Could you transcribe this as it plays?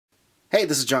Hey,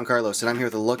 this is John Carlos, and I'm here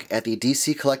with a look at the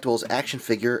DC Collectibles action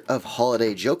figure of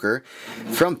Holiday Joker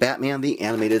from Batman the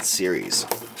Animated Series.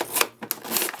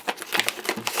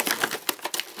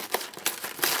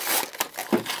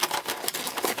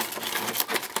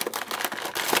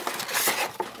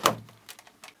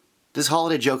 This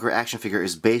Holiday Joker action figure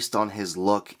is based on his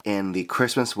look in the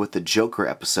Christmas with the Joker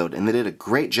episode, and they did a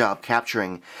great job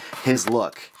capturing his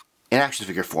look in action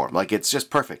figure form. Like, it's just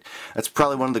perfect. That's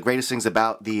probably one of the greatest things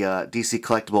about the DC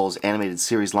Collectibles animated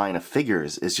series line of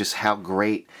figures, is just how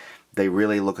great they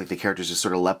really look like the characters just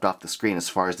sort of leapt off the screen as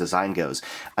far as design goes.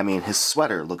 I mean, his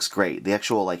sweater looks great. The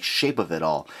actual, like, shape of it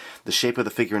all. The shape of the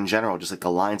figure in general, just like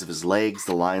the lines of his legs,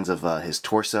 the lines of his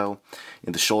torso,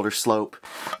 and the shoulder slope,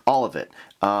 all of it.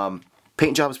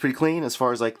 Paint job is pretty clean as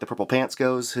far as, like, the purple pants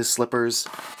goes. His slippers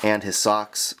and his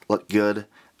socks look good.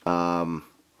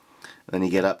 Then you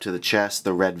get up to the chest.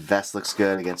 The red vest looks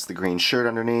good against the green shirt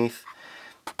underneath.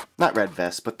 Not red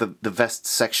vest, but the vest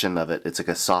section of it. It's like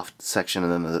a soft section,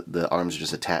 and then the arms are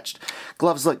just attached.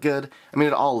 Gloves look good. I mean,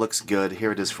 it all looks good.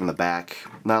 Here it is from the back.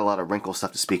 Not a lot of wrinkle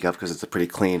stuff to speak of because it's a pretty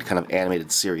clean kind of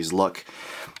animated series look.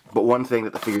 But one thing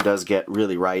that the figure does get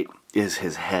really right is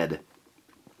his head.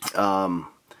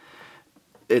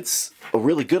 It's a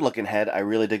really good looking head. I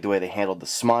really dig the way they handled the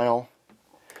smile.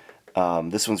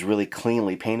 This one's really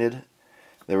cleanly painted.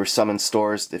 There were some in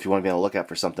stores, if you want to be on the lookout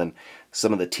for something,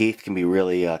 some of the teeth can be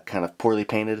really kind of poorly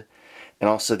painted. And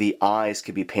also the eyes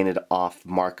could be painted off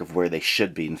mark of where they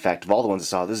should be. In fact, of all the ones I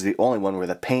saw, this is the only one where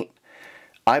the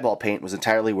eyeball paint was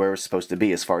entirely where it was supposed to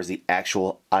be as far as the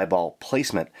actual eyeball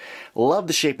placement. Love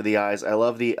the shape of the eyes. I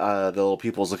love the little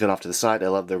pupils looking off to the side. I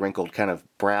love the wrinkled kind of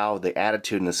brow. The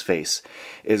attitude in his face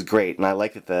is great. And I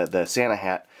like that the Santa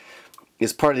hat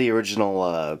is part of the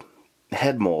original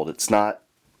head mold. It's not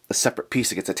a separate piece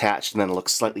that gets attached and then it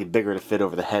looks slightly bigger to fit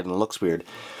over the head and it looks weird.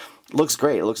 It looks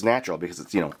great. It looks natural because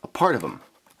it's, you know, a part of him.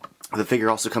 The figure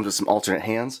also comes with some alternate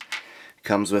hands. It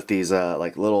comes with these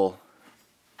like little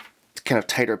kind of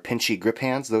tighter pinchy grip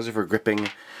hands. Those are for gripping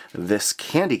this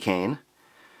candy cane.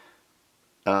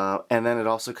 And then it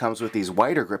also comes with these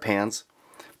wider grip hands.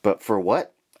 But for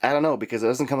what? I don't know, because it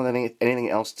doesn't come with anything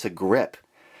else to grip.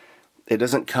 It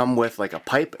doesn't come with like a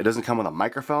pipe. It doesn't come with a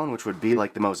microphone, which would be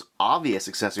like the most obvious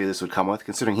accessory this would come with,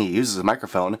 considering he uses a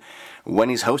microphone when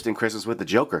he's hosting Christmas with the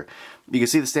Joker. You can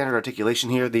see the standard articulation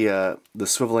here, the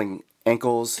swiveling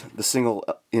ankles, the single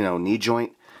knee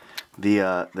joint,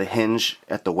 the hinge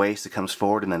at the waist that comes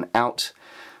forward and then out,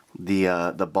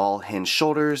 the ball hinge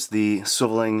shoulders, the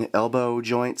swiveling elbow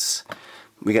joints.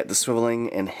 We got the swiveling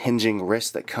and hinging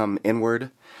wrists that come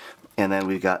inward, and then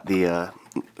we've got the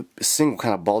single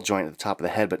kind of ball joint at the top of the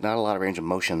head, but not a lot of range of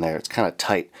motion there. It's kind of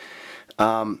tight.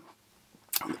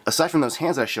 Aside from those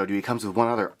hands I showed you, he comes with one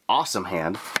other awesome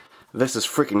hand. This is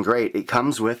freaking great. It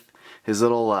comes with his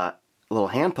little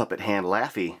hand puppet hand,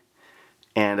 Laffy,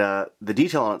 and the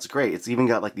detail on it's great. It's even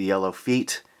got like the yellow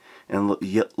feet and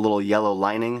little yellow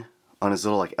lining on his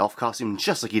little like elf costume,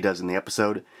 just like he does in the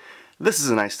episode. This is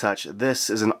a nice touch. This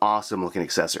is an awesome looking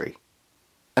accessory.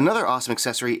 Another awesome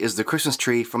accessory is the Christmas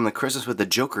tree from the Christmas with the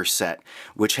Joker set,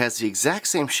 which has the exact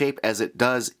same shape as it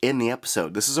does in the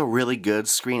episode. This is a really good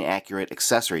screen-accurate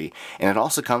accessory, and it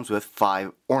also comes with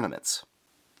 5 ornaments.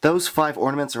 Those 5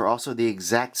 ornaments are also the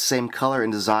exact same color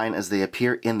and design as they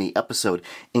appear in the episode,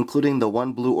 including the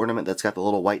one blue ornament that's got the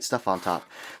little white stuff on top.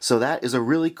 So that is a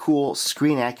really cool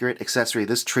screen-accurate accessory.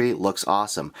 This tree looks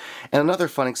awesome. And another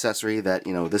fun accessory that,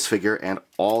 you know, this figure and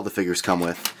all the figures come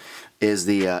with is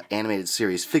the animated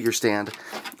series figure stand,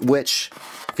 which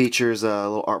features a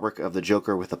little artwork of the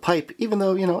Joker with a pipe, even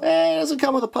though, you know, it doesn't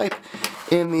come with a pipe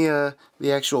in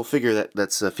the actual figure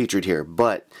that's featured here.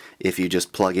 But if you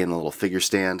just plug in a little figure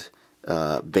stand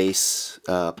base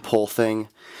pull thing,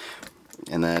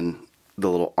 and then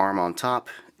the little arm on top,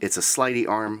 it's a slidey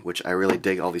arm, which I really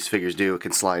dig all these figures do. It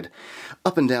can slide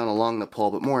up and down along the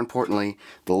pole, but more importantly,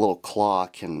 the little claw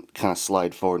can kind of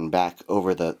slide forward and back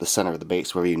over the center of the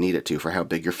base wherever you need it to for how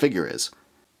big your figure is.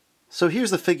 So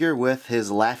here's the figure with his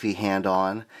Laffy hand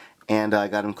on, and I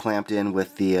got him clamped in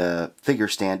with the figure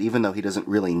stand, even though he doesn't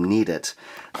really need it.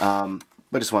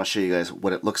 But I just want to show you guys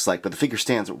what it looks like. But the figure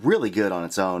stands really good on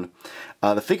its own.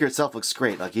 The figure itself looks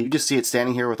great. Like, you just see it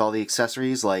standing here with all the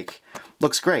accessories, like,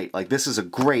 looks great. Like, this is a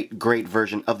great, great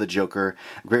version of the Joker,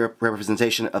 great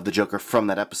representation of the Joker from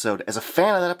that episode. As a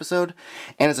fan of that episode,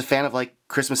 and as a fan of, like,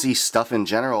 Christmassy stuff in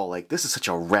general, like, this is such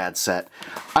a rad set.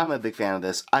 I'm a big fan of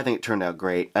this. I think it turned out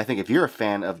great. I think if you're a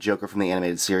fan of Joker from the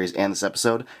animated series and this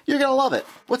episode, you're gonna love it.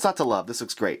 What's not to love? This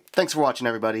looks great. Thanks for watching,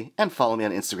 everybody, and follow me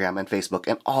on Instagram and Facebook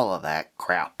and all of that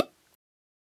crap.